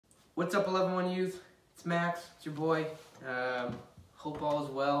What's up, 11-1 youth? It's Max, it's your boy. Hope all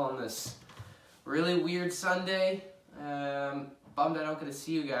is well on this really weird Sunday. Bummed I don't get to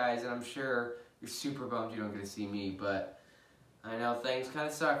see you guys, and I'm sure you're super bummed you don't get to see me, but I know things kind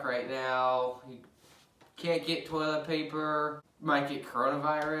of suck right now. You can't get toilet paper, might get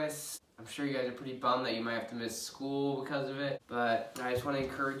coronavirus. I'm sure you guys are pretty bummed that you might have to miss school because of it, but I just want to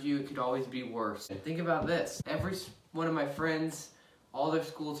encourage you, it could always be worse. And think about this, every one of my friends, all their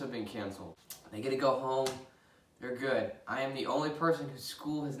schools have been canceled. They get to go home, they're good. I am the only person whose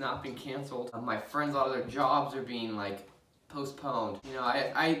school has not been canceled. My friends, a lot of their jobs are being like postponed. You know,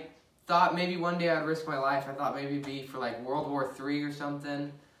 I thought maybe one day I'd risk my life. I thought maybe it'd be for like World War III or something,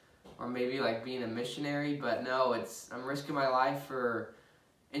 or maybe like being a missionary, but no, I'm risking my life for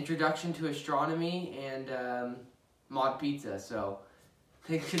Introduction to Astronomy and Mod Pizza, so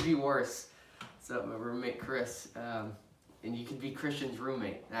it could be worse. So my roommate Chris, and you could be Christian's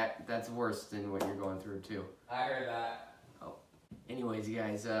roommate. That's worse than what you're going through too. I heard that. Oh, anyways, you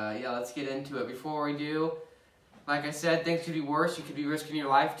guys, yeah, let's get into it. Before we do, like I said, things could be worse. You could be risking your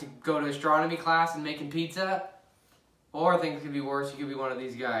life to go to astronomy class and making pizza, or things could be worse. You could be one of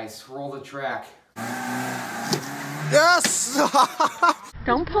these guys. Roll the track. Yes!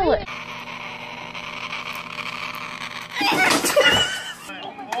 Don't pull it.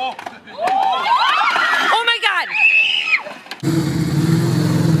 Oh my God!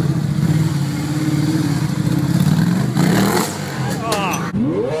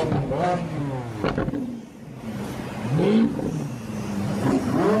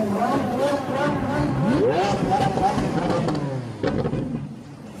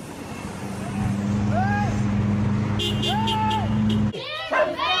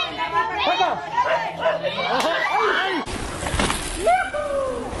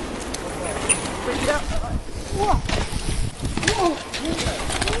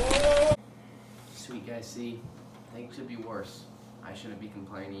 Sweet guys, see, things could be worse. I shouldn't be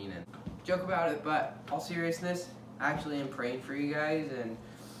complaining and joke about it, but all seriousness, I actually am praying for you guys, and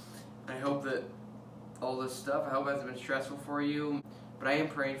I hope that all this stuff, I hope it hasn't been stressful for you, but I am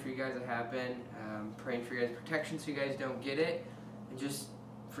praying for you guys that have been, praying for your guys' protection so you guys don't get it, and just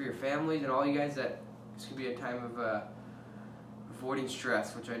for your families and all you guys that this could be a time of avoiding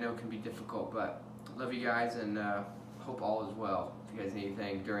stress, which I know can be difficult, but love you guys and hope all is well. If you guys need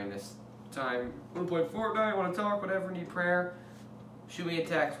anything during this time, want to play Fortnite, want to talk, whatever, need prayer, shoot me a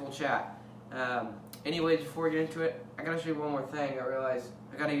text, we'll chat. Anyways, before we get into it, I gotta show you one more thing. I realized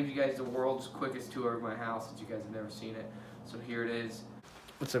I gotta give you guys the world's quickest tour of my house since you guys have never seen it. So here it is.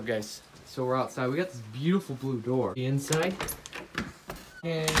 What's up, guys? So we're outside. We got this beautiful blue door. The inside,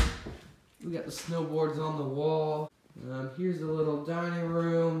 and we got the snowboards on the wall. Here's the little dining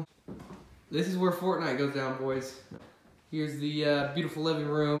room. This is where Fortnite goes down, boys. Here's the beautiful living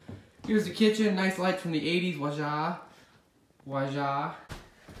room. Here's the kitchen. Nice lights from the 80s. Wajah. Wajah.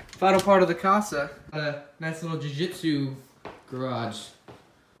 Final part of the casa. A nice little jiu-jitsu garage.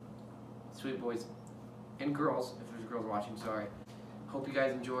 Sweet boys. And girls, if there's girls watching, sorry. Hope you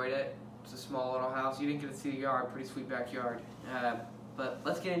guys enjoyed it. It's a small little house. You didn't get to see the yard. Pretty sweet backyard. But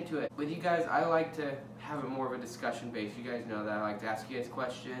let's get into it. With you guys, I like to have it more of a discussion base. You guys know that. I like to ask you guys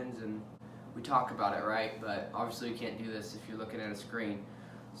questions and we talk about it, right? But obviously you can't do this if you're looking at a screen.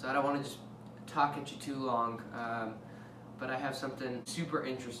 So I don't want to just talk at you too long. But I have something super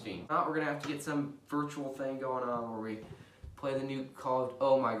interesting. Now we're going to have to get some virtual thing going on where we play the new Call of...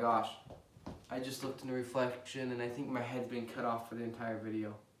 Oh my gosh. I just looked in the reflection and I think my head's been cut off for the entire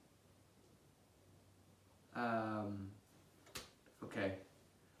video. Okay.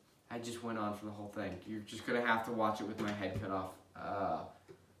 I just went on for the whole thing. You're just going to have to watch it with my head cut off.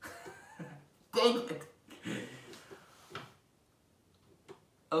 Dang it.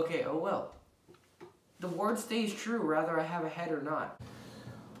 Okay, oh well. The word stays true, whether I have a head or not.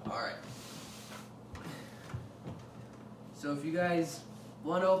 Alright. So if you guys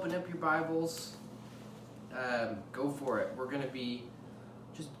want to open up your Bibles, go for it. We're going to be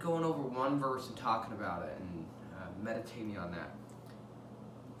just going over one verse and talking about it and meditating on that.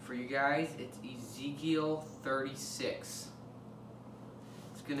 For you guys, it's Ezekiel 36.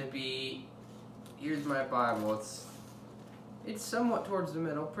 It's going to be, here's my Bible. It's somewhat towards the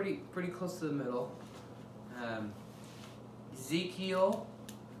middle, pretty close to the middle. Ezekiel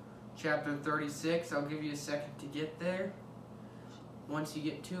chapter 36. I'll give you a second to get there. Once you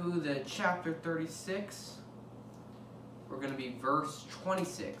get to the chapter 36, we're going to be verse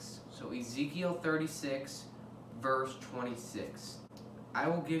 26. So Ezekiel 36, verse 26. I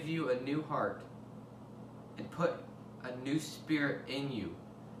will give you a new heart and put a new spirit in you.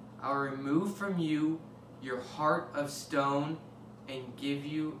 I will remove from you your heart of stone and give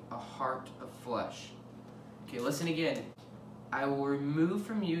you a heart of flesh. Okay, listen again. I will remove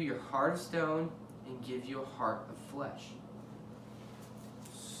from you your heart of stone and give you a heart of flesh.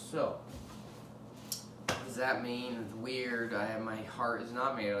 So, what does that mean? It's weird. My heart is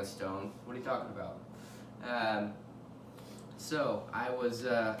not made out of stone. What are you talking about? So, I was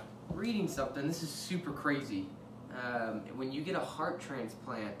reading something. This is super crazy. When you get a heart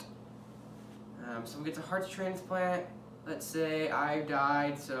transplant, someone gets a heart transplant, let's say I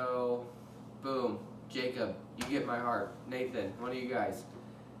died, so boom, Jacob, you get my heart. Nathan, one of you guys.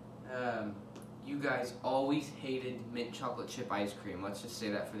 You guys always hated mint chocolate chip ice cream. Let's just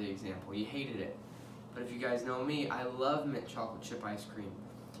say that for the example. You hated it. But if you guys know me, I love mint chocolate chip ice cream.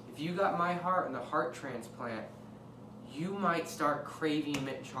 If you got my heart in the heart transplant, you might start craving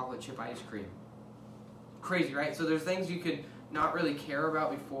mint chocolate chip ice cream. Crazy, right? So there's things you could not really care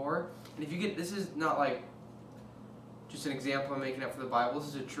about before. And if you get, this is not like just an example I'm making up for the Bible. This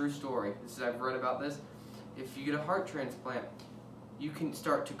is a true story. I've read about this. If you get a heart transplant, you can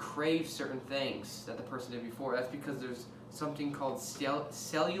start to crave certain things that the person did before. That's because there's something called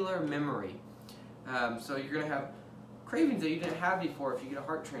cellular memory. So you're going to have cravings that you didn't have before if you get a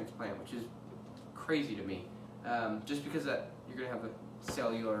heart transplant, which is crazy to me. Just because you're going to have a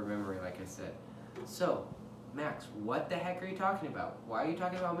cellular memory, like I said. So, Max, what the heck are you talking about? Why are you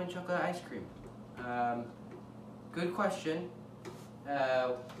talking about mint chocolate ice cream? Good question.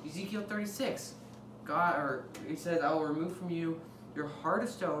 Ezekiel 36. He says, I will remove from you your heart of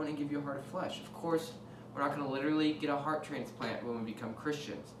stone and give you a heart of flesh. Of course, we're not going to literally get a heart transplant when we become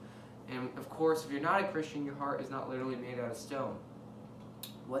Christians. And of course, if you're not a Christian, your heart is not literally made out of stone.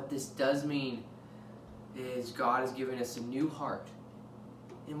 What this does mean is God is giving us a new heart.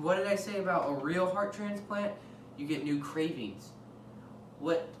 And what did I say about a real heart transplant? You get new cravings.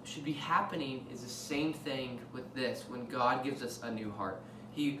 What should be happening is the same thing with this when God gives us a new heart.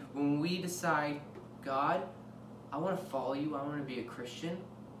 When we decide, God, I want to follow you, I want to be a Christian,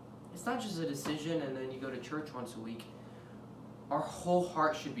 it's not just a decision and then you go to church once a week. Our whole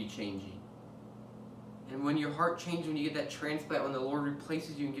heart should be changing. And when your heart changes, when you get that transplant, when the Lord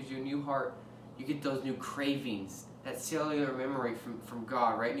replaces you and gives you a new heart, you get those new cravings, that cellular memory from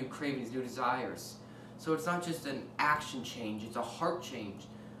God, right? New cravings, new desires. So it's not just an action change, it's a heart change.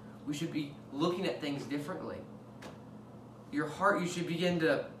 We should be looking at things differently. Your heart, you should begin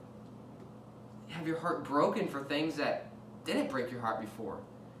to have your heart broken for things that didn't break your heart before.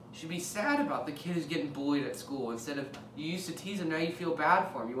 You should be sad about the kid who's getting bullied at school. Instead of, you used to tease him, now you feel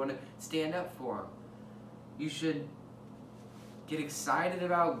bad for him. You want to stand up for him. You should get excited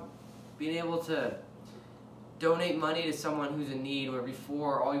about being able to donate money to someone who's in need, where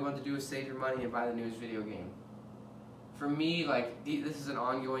before all you wanted to do was save your money and buy the newest video game. For me, like, this is an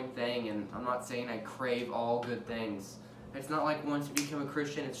ongoing thing, and I'm not saying I crave all good things. It's not like once you become a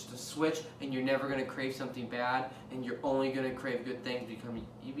Christian, it's just a switch, and you're never going to crave something bad, and you're only going to crave good things.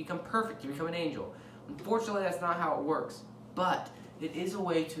 You become perfect. You become an angel. Unfortunately, that's not how it works. But it is a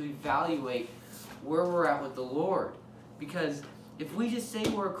way to evaluate where we're at with the Lord. Because if we just say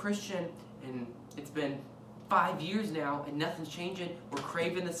we're a Christian, and it's been 5 years now, and nothing's changing, we're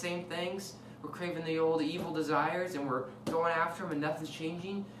craving the same things, we're craving the old evil desires, and we're going after them, and nothing's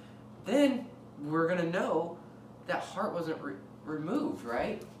changing, then we're going to know that heart wasn't removed,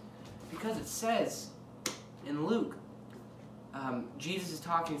 right? Because it says in Luke, Jesus is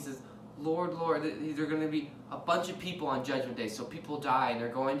talking, he says, Lord, Lord, there are going to be a bunch of people on Judgment Day. So people die and they're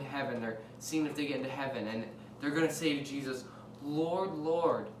going to heaven. They're seeing if they get into heaven. And they're going to say to Jesus, Lord,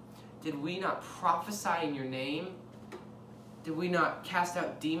 Lord, did we not prophesy in your name? Did we not cast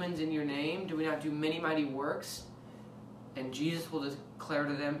out demons in your name? Did we not do many mighty works? And Jesus will declare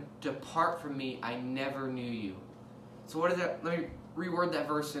to them, depart from me, I never knew you. So what is that? Let me reword that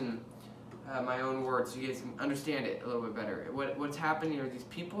verse in my own words so you guys can understand it a little bit better. What's happening here is these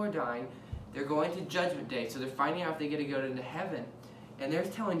people are dying. They're going to Judgment Day, so they're finding out if they get to go into heaven. And they're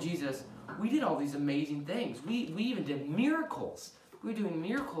telling Jesus, we did all these amazing things. We even did miracles. We're doing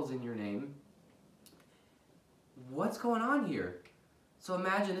miracles in your name. What's going on here? So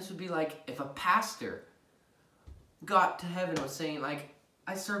imagine this would be like if a pastor got to heaven and was saying, like,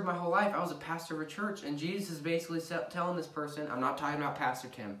 I served my whole life. I was a pastor of a church. And Jesus is basically telling this person, I'm not talking about Pastor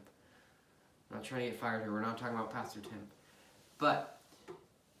Tim. I'm not trying to get fired here. We're not talking about Pastor Tim. But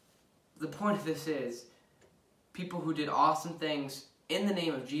the point of this is, people who did awesome things in the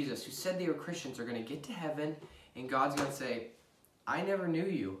name of Jesus, who said they were Christians, are going to get to heaven, and God's going to say, I never knew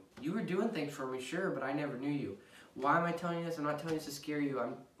you. You were doing things for me, sure, but I never knew you. Why am I telling you this? I'm not telling you this to scare you.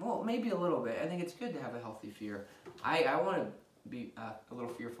 Well, maybe a little bit. I think it's good to have a healthy fear. I want to be a little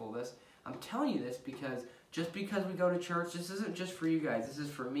fearful of this. I'm telling you this because Just because we go to church, this isn't just for you guys. This is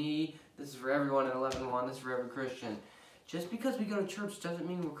for me. This is for everyone at 11-1. This is for every Christian. Just because we go to church doesn't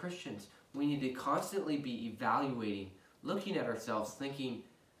mean we're Christians. We need to constantly be evaluating, looking at ourselves, thinking,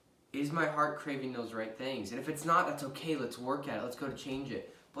 is my heart craving those right things? And if it's not, that's okay. Let's work at it. Let's go to change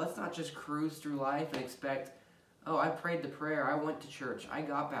it. But let's not just cruise through life and expect, oh, I prayed the prayer. I went to church. I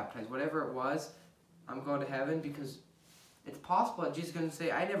got baptized. Whatever it was, I'm going to heaven, because it's possible that Jesus is going to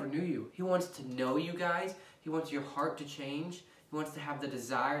say, I never knew you. He wants to know you guys. He wants your heart to change. He wants to have the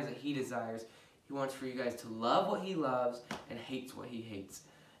desires that he desires. He wants for you guys to love what he loves and hates what he hates.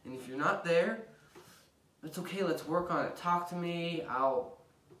 And if you're not there, it's okay. Let's work on it. Talk to me. I'll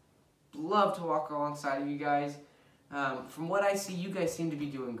love to walk alongside of you guys. From what I see, you guys seem to be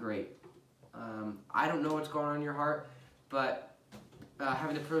doing great. I don't know what's going on in your heart, but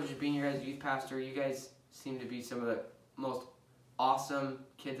having the privilege of being your guys' youth pastor, you guys seem to be some of the most awesome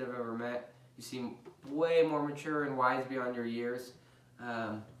kids I've ever met. You seem way more mature and wise beyond your years.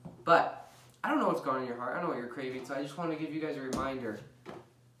 But I don't know what's going on in your heart. I don't know what you're craving, so I just want to give you guys a reminder.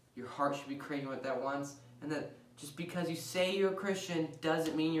 Your heart should be craving what that wants, and that just because you say you're a Christian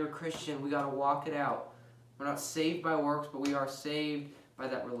doesn't mean you're a Christian. We got to walk it out. We're not saved by works, but we are saved by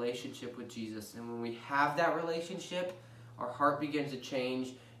that relationship with Jesus. And when we have that relationship, our heart begins to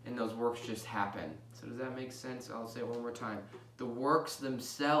change, and those works just happen. So does that make sense? I'll say it one more time. The works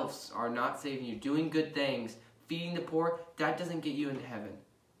themselves are not saving you. Doing good things, feeding the poor, that doesn't get you into heaven.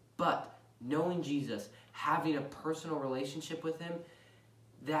 But knowing Jesus, having a personal relationship with him,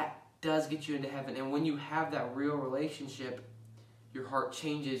 that does get you into heaven. And when you have that real relationship, your heart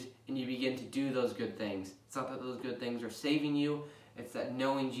changes and you begin to do those good things. It's not that those good things are saving you. It's that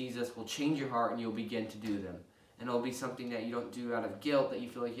knowing Jesus will change your heart and you'll begin to do them. And it'll be something that you don't do out of guilt, that you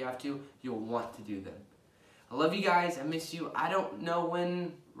feel like you have to. You'll want to do them. I love you guys. I miss you. I don't know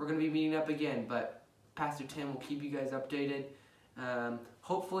when we're going to be meeting up again, but Pastor Tim will keep you guys updated.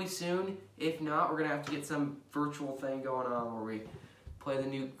 Hopefully soon. If not, we're going to have to get some virtual thing going on where we play the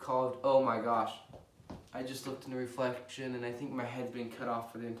new Call of... Oh my gosh. I just looked in the reflection and I think my head's been cut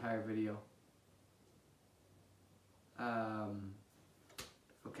off for the entire video.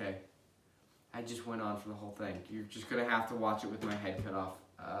 Okay. I just went on for the whole thing. You're just going to have to watch it with my head cut off.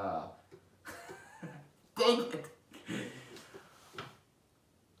 Dang it.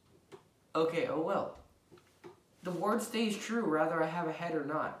 Okay, oh well. The word stays true, whether I have a head or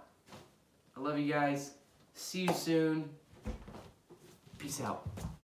not. I love you guys. See you soon. Peace out.